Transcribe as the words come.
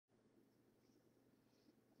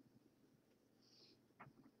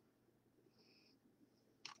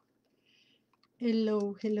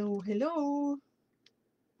Hello, hello, hello.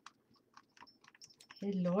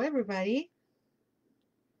 Hello, everybody.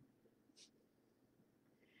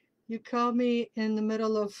 You called me in the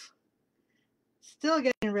middle of still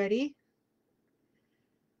getting ready.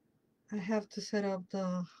 I have to set up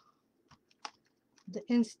the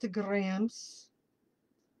Instagrams.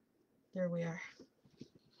 There we are.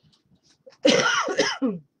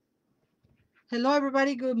 Hello,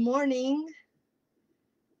 everybody. Good morning.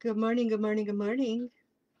 Good morning, good morning, good morning.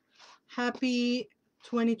 Happy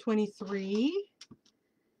 2023.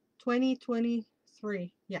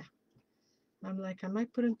 2023. Yeah. I'm like, am I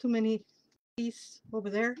putting too many T's over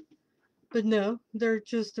there? But no, they're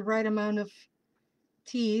just the right amount of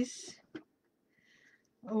T's.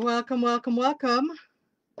 Welcome, welcome, welcome.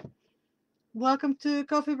 Welcome to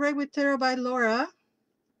Coffee Break with Tarot by Laura,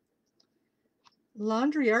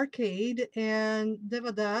 Laundry Arcade, and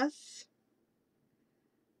Devadas.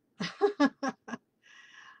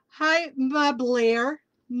 Hi, my Blair.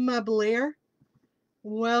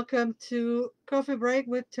 Welcome to Coffee Break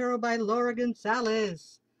with Tarot by Laura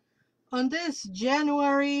González. On this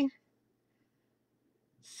January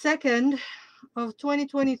 2nd of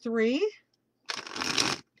 2023,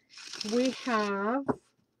 we have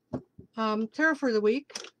Tarot for the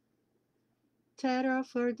week. Tarot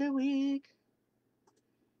for the week.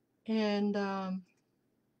 And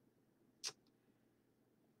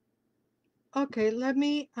okay, let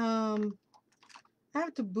me I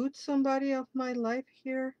have to boot somebody off my life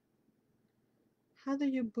here. How do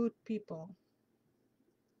you boot people?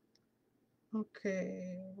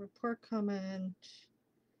 Okay, report comment,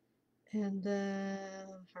 and then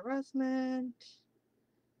harassment,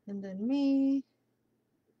 and then me,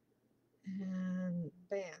 and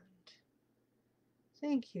banned.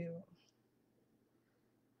 Thank you.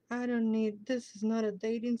 I don't need, this is not a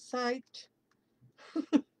dating site.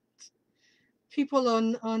 People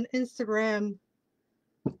on Instagram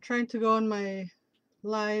trying to go on my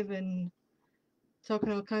live and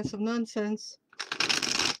talking all kinds of nonsense.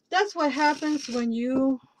 That's what happens when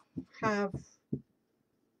you have,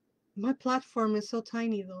 my platform is so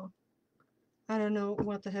tiny though. I don't know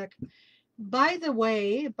what the heck. By the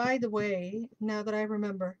way, now that I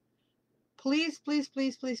remember, please, please,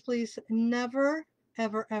 please, please, please, never,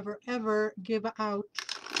 ever, ever, ever give out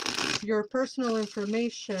your personal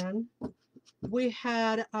information. We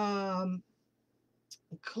had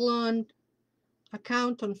cloned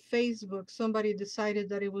account on Facebook. Somebody decided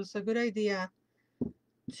that it was a good idea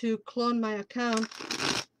to clone my account,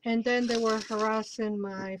 and then they were harassing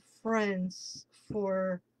my friends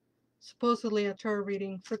for supposedly a tarot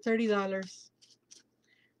reading for $30.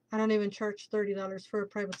 I don't even charge $30 for a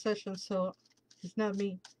private session, so it's not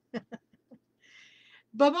me.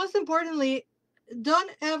 But most importantly,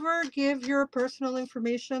 don't ever give your personal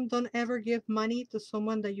information. Don't ever give money to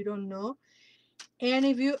someone that you don't know. And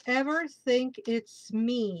if you ever think it's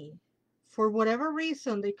me, for whatever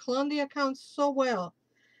reason, they clone the account so well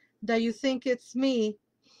that you think it's me,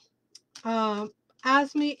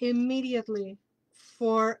 ask me immediately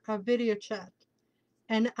for a video chat.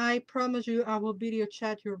 And I promise you, I will video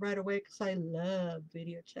chat you right away because I love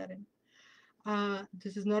video chatting.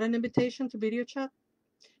 This is not an invitation to video chat.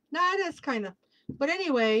 No, it is kind of. But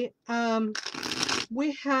anyway,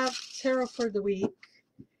 we have tarot for the week.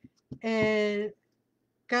 And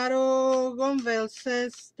Caro González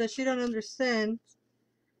says that she don't understand.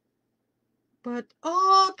 But,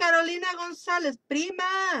 oh, Carolina González,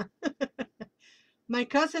 prima! My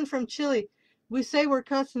cousin from Chile. We say we're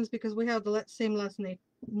cousins because we have the same last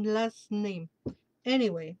name.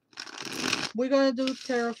 Anyway, we're gonna do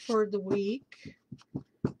tarot for the week.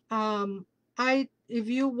 If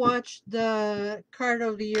you watch the card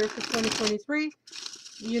of the year for 2023,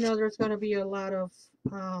 you know there's gonna be a lot of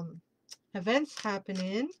events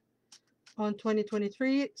happening on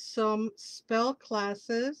 2023. Some spell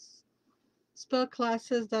classes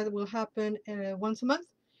that will happen once a month,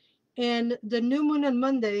 and the new moon on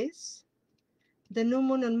Mondays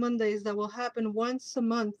that will happen once a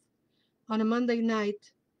month on a Monday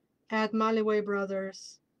night at Maliway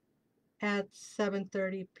Brothers at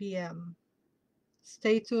 7:30 p.m.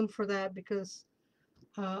 Stay tuned for that because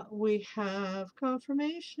we have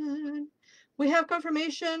confirmation.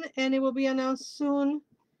 And it will be announced soon.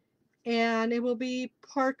 And it will be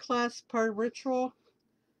part class, part ritual,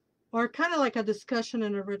 or kind of like a discussion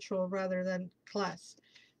and a ritual rather than class.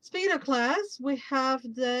 Speaking of class, we have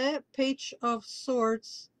the Page of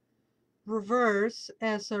Swords reverse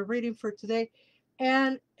as a reading for today,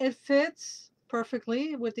 and it fits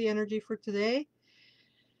perfectly with the energy for today.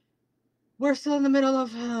 we're still in the middle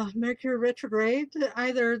of Mercury retrograde,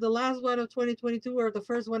 either the last one of 2022 or the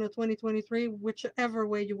first one of 2023, whichever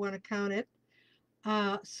way you want to count it.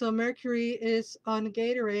 So Mercury is on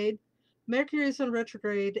Gatorade. Mercury is on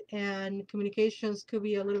retrograde, and communications could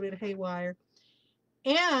be a little bit haywire.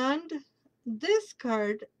 And this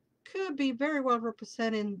card could be very well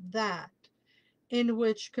representing that, in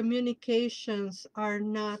which communications are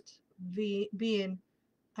not being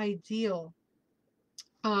ideal.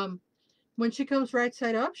 Um, when she comes right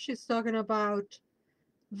side up, she's talking about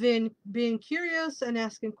being curious and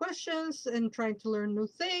asking questions and trying to learn new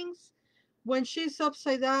things. When she's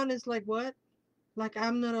upside down, it's like, what? Like,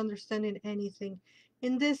 I'm not understanding anything.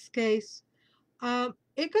 In this case,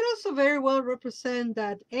 it could also very well represent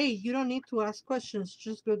that, hey, you don't need to ask questions,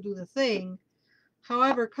 just go do the thing.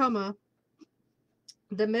 However,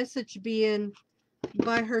 the message being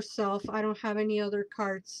by herself, I don't have any other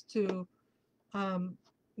cards to um,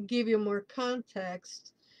 give you more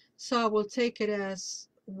context. So I will take it as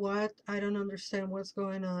what I don't understand what's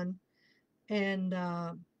going on, and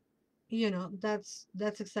that's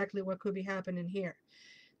exactly what could be happening here.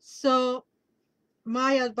 So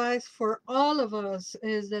my advice for all of us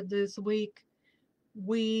is that this week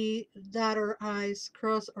we dot our I's,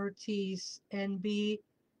 cross our T's, and be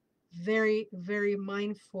very, very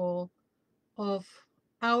mindful of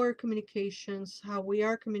our communications, how we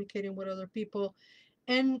are communicating with other people.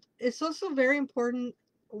 And it's also very important,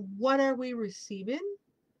 what are we receiving?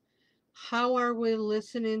 How are we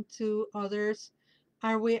listening to others?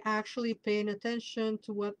 Are we actually paying attention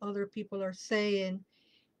to what other people are saying?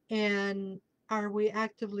 And are we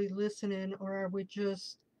actively listening, or are we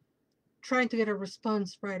just trying to get a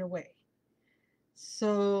response right away?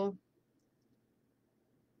 So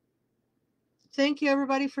thank you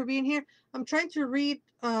everybody for being here. I'm trying to read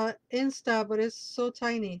Insta, but it's so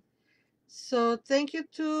tiny. So thank you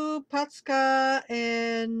to Patska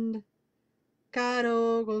and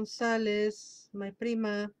Caro González, my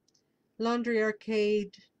prima, Laundry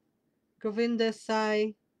Arcade, Govinda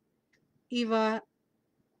Sai, Eva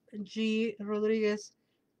G. Rodriguez,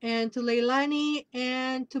 and to Leilani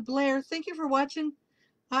and to Blair. Thank you for watching.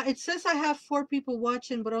 It says I have 4 people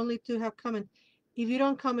watching, but only 2 have comment. If you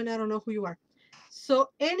don't comment, I don't know who you are.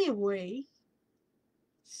 So anyway,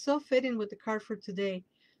 so fitting with the card for today.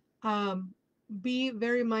 Um, be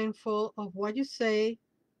very mindful of what you say,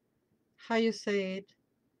 how you say it,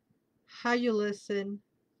 how you listen,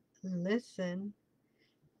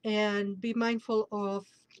 and be mindful of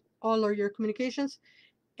all of your communications.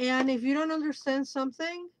 And if you don't understand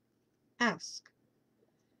something, ask.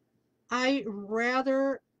 I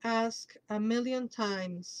rather ask a million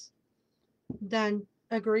times than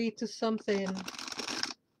agree to something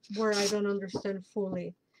where I don't understand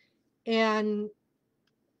fully. And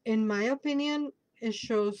in my opinion, it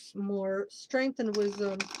shows more strength and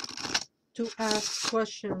wisdom to ask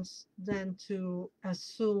questions than to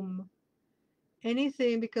assume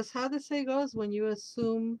anything, because how the say goes, when you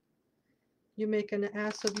assume, you make an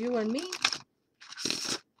ass of you and me.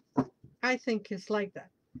 I think it's like that.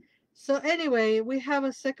 So anyway, we have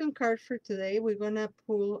a second card for today. We're gonna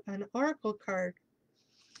pull an oracle card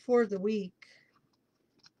for the week,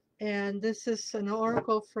 and this is an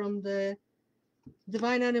oracle from the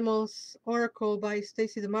Divine Animals Oracle by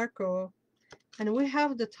Stacy DeMarco, and we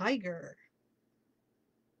have the tiger.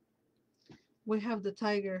 We have the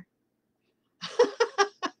tiger.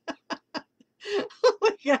 Oh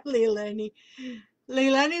my God, Leilani.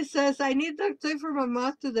 Leilani says, I need duct tape for my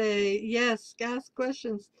mouth today. Yes, ask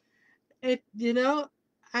questions. It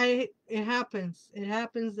happens. It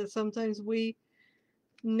happens that sometimes we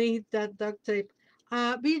need that duct tape.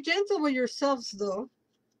 Be gentle with yourselves, though.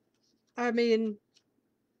 I mean,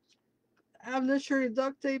 I'm not sure if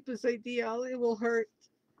duct tape is ideal. It will hurt.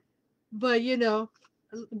 But,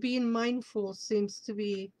 being mindful seems to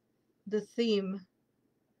be the theme.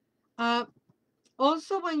 Uh,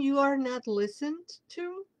 Also, when you are not listened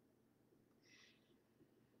to,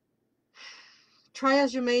 try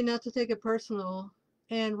as you may not to take it personal,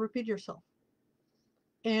 and repeat yourself.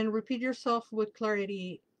 And repeat yourself with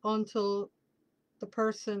clarity until the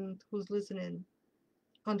person who's listening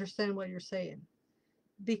understand what you're saying.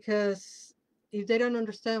 Because if they don't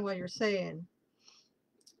understand what you're saying,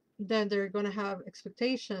 then they're going to have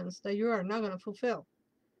expectations that you are not going to fulfill.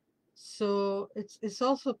 So it's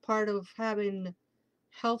also part of having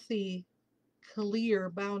healthy, clear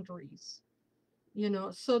boundaries.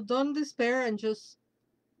 So don't despair and just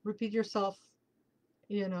repeat yourself,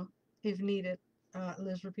 if needed.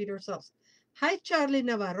 Let's repeat ourselves. Hi, Charlie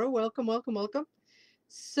Navarro. Welcome, welcome, welcome.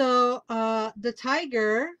 So the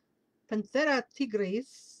tiger, Panthera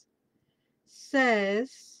tigris,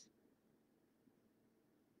 says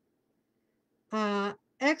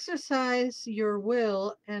Exercise your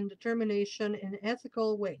will and determination in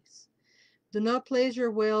ethical ways. Do not place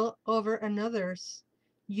your will over another's.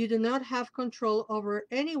 You do not have control over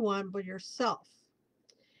anyone but yourself.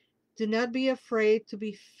 Do not be afraid to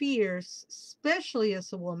be fierce, especially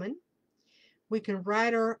as a woman. We can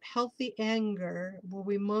ride our healthy anger, but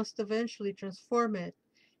we must eventually transform it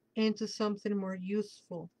into something more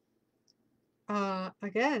useful.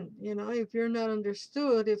 Again, if you're not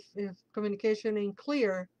understood, if communication ain't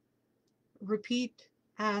clear, repeat,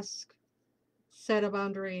 ask, set a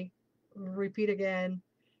boundary, repeat again,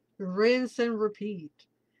 rinse and repeat.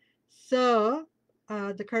 So,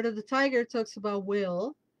 the card of the tiger talks about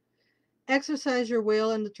will. Exercise your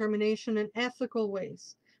will and determination in ethical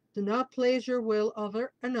ways. Do not place your will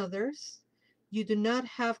over another's. You do not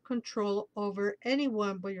have control over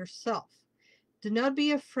anyone but yourself. Do not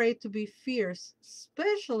be afraid to be fierce,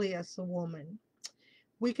 especially as a woman.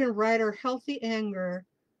 We can ride our healthy anger,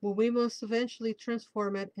 but we must eventually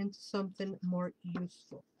transform it into something more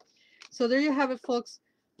useful. So there you have it, folks.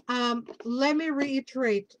 Let me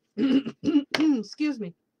reiterate. Excuse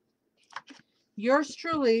me. Yours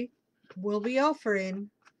truly will be offering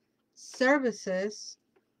services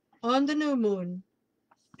on the new moon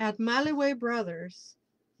at Maliway Brothers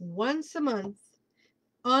once a month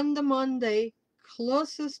on the Monday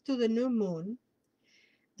closest to the new moon.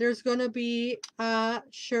 There's going to be a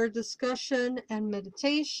shared discussion and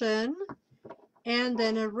meditation and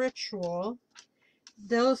then a ritual.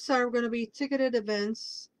 Those are going to be ticketed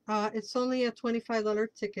events. It's only a $25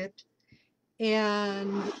 ticket,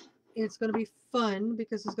 and it's going to be fun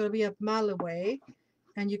because it's going to be at Maliway,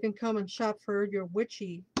 and you can come and shop for your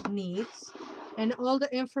witchy needs. And all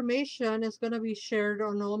the information is going to be shared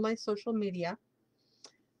on all my social media.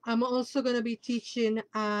 I'm also going to be teaching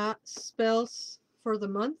spells for the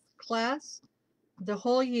month class the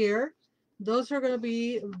whole year. Those are going to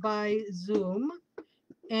be by Zoom.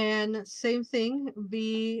 And same thing,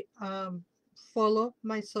 follow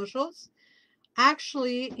my socials.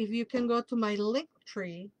 Actually, if you can go to my link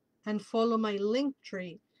tree and follow my link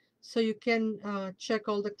tree, so you can check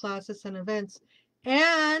all the classes and events.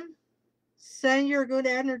 And send your good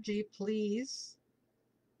energy, please.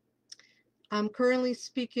 I'm currently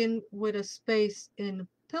speaking with a space in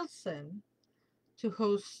Pilsen to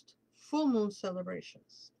host full moon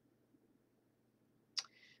celebrations.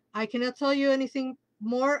 I cannot tell you anything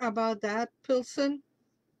more about that, Pilsen,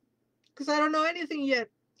 because I don't know anything yet.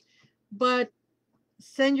 But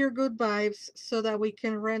send your good vibes so that we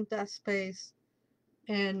can rent that space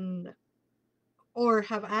and or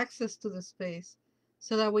have access to the space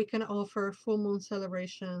so that we can offer full moon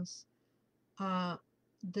celebrations uh,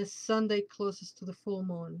 the Sunday closest to the full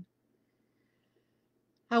moon.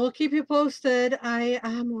 I will keep you posted. I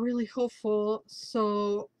am really hopeful,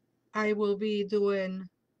 so I will be doing,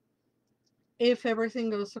 if everything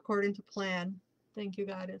goes according to plan. Thank you,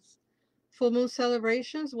 Goddess. Full moon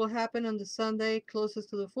celebrations will happen on the Sunday closest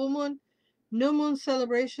to the full moon. New moon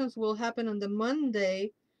celebrations will happen on the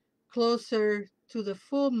Monday closer to the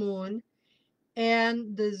full moon.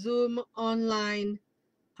 And the Zoom online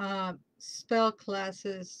spell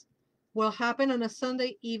classes will happen on a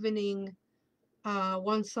Sunday evening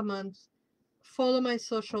once a month. Follow my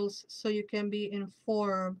socials so you can be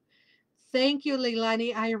informed. Thank you,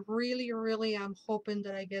 Leilani. I really, really am hoping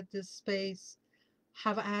that I get this space,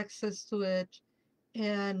 have access to it,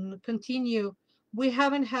 and continue. We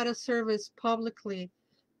haven't had a service publicly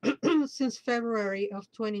since February of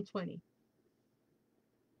 2020.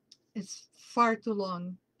 It's far too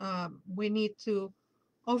long. We need to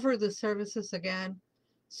offer the services again.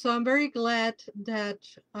 So I'm very glad that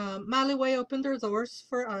Maliway opened their doors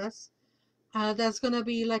for us. That's going to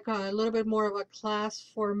be like a little bit more of a class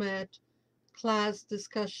format, class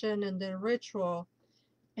discussion, and then ritual.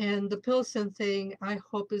 And the Pilsen thing, I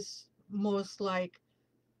hope, is most like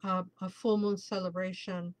a full moon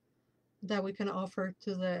celebration that we can offer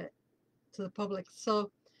to the public. So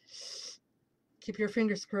keep your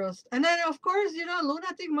fingers crossed. And then, of course,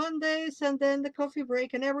 Lunatic Mondays and then the coffee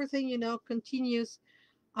break and everything, continues.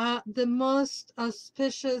 The most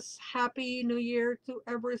auspicious, happy new year to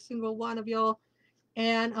every single one of y'all.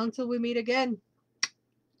 And until we meet again,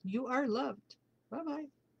 you are loved. Bye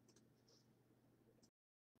bye.